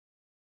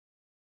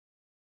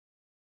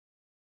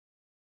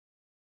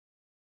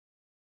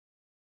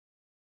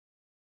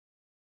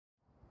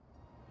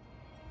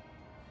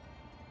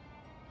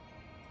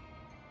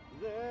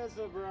There's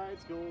a bright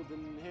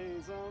golden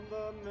haze on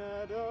the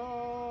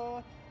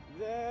meadow.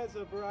 There's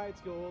a bright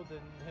golden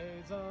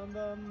haze on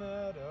the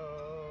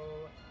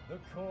meadow. The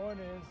corn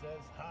is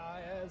as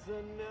high as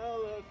an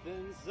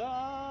elephant's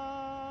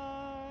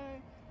eye,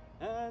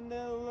 and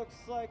it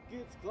looks like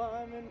it's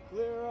climbing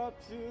clear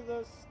up to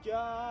the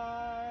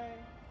sky.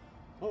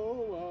 Oh,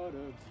 what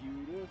a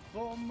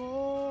beautiful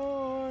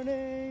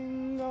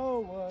morning.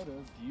 Oh, what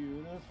a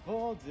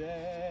beautiful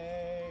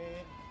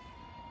day.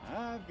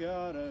 I've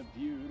got a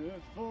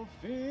beautiful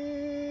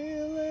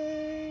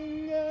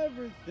feeling,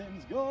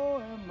 everything's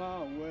going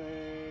my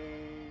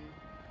way.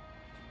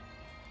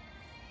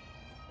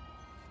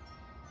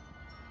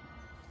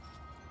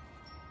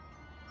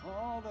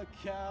 All the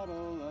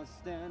cattle are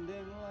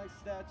standing like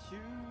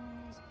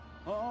statues.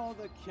 All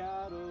the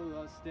cattle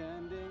are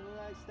standing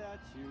like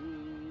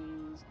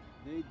statues.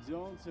 They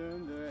don't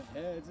turn their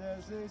heads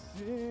as they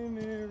see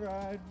me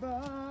ride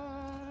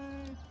by.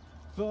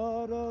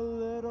 But a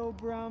little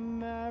brown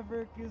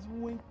maverick is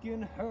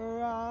winking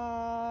her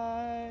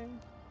eye.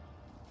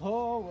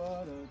 Oh,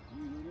 what a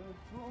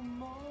beautiful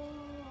morning.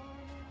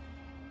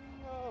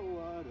 Oh,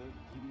 what a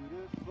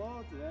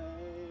beautiful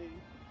day.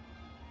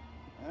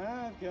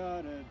 I've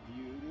got a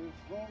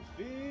beautiful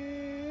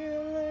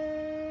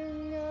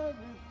feeling,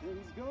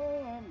 everything's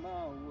going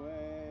my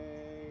way.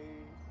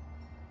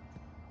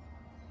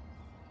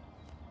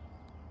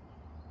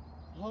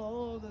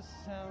 Oh, the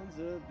sounds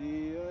of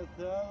the earth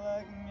are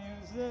like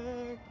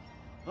music.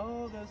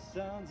 Oh, the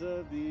sounds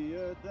of the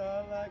earth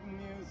are like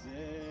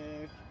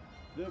music.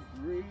 The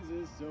breeze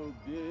is so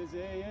busy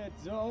it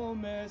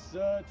don't miss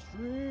a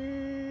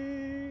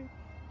tree.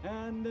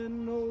 And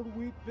an old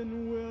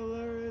weeping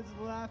willow is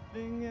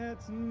laughing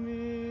at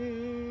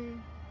me.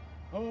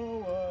 Oh,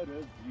 what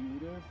a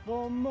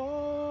beautiful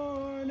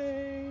morning.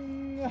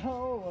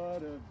 Oh,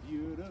 what a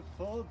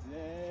beautiful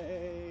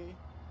day.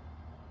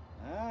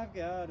 I've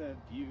got a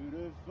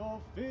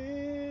beautiful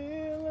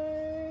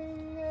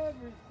feeling,